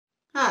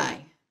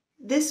Hi,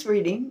 this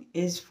reading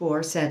is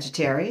for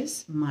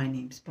Sagittarius. My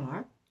name's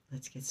Barb.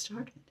 Let's get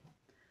started.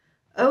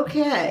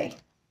 Okay,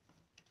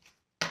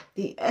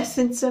 the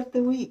essence of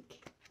the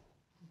week.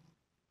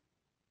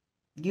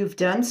 You've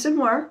done some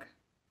work.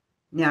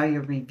 Now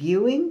you're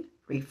reviewing,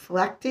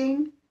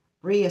 reflecting,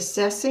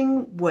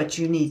 reassessing what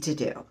you need to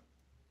do.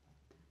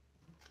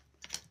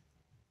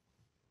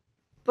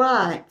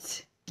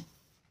 But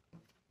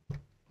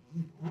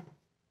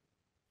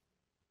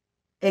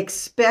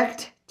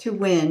expect to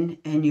win,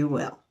 and you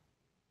will.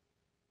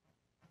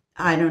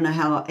 I don't know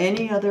how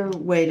any other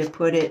way to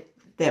put it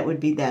that would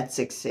be that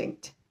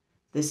succinct.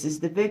 This is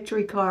the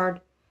victory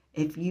card.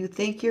 If you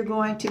think you're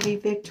going to be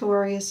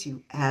victorious,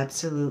 you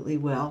absolutely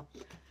will.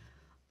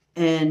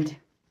 And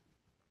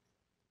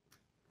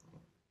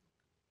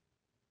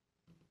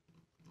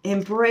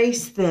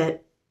embrace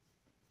that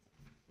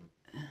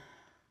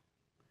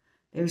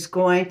there's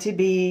going to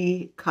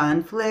be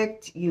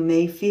conflict. You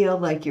may feel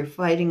like you're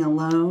fighting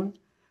alone,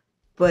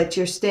 but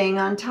you're staying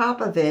on top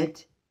of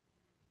it.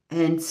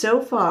 And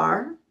so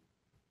far,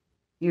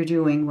 you're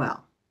doing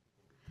well.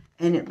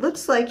 And it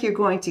looks like you're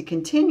going to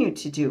continue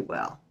to do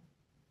well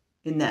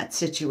in that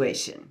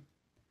situation.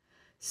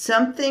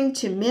 Something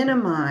to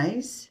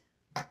minimize.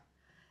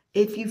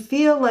 If you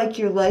feel like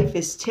your life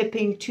is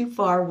tipping too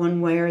far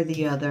one way or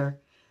the other,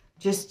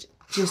 just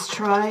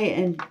try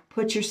and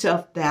put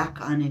yourself back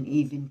on an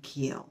even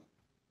keel.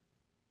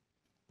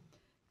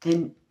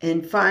 And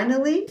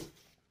finally,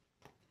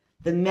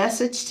 the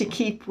message to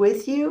keep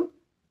with you.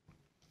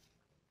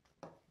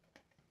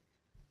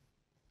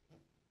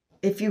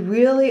 If you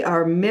really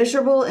are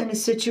miserable in a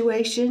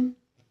situation,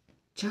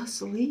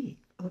 just leave.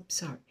 Oh,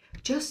 sorry.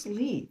 Just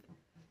leave.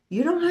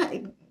 You don't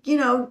have,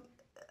 you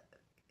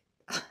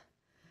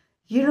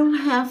don't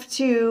have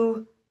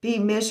to be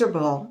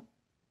miserable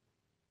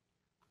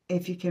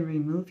if you can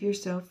remove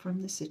yourself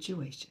from the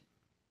situation.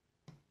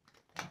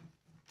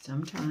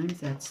 Sometimes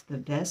that's the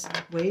best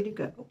way to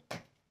go.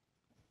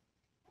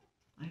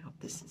 I hope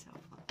this is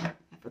helpful.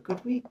 Have a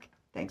good week.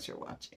 Thanks for watching.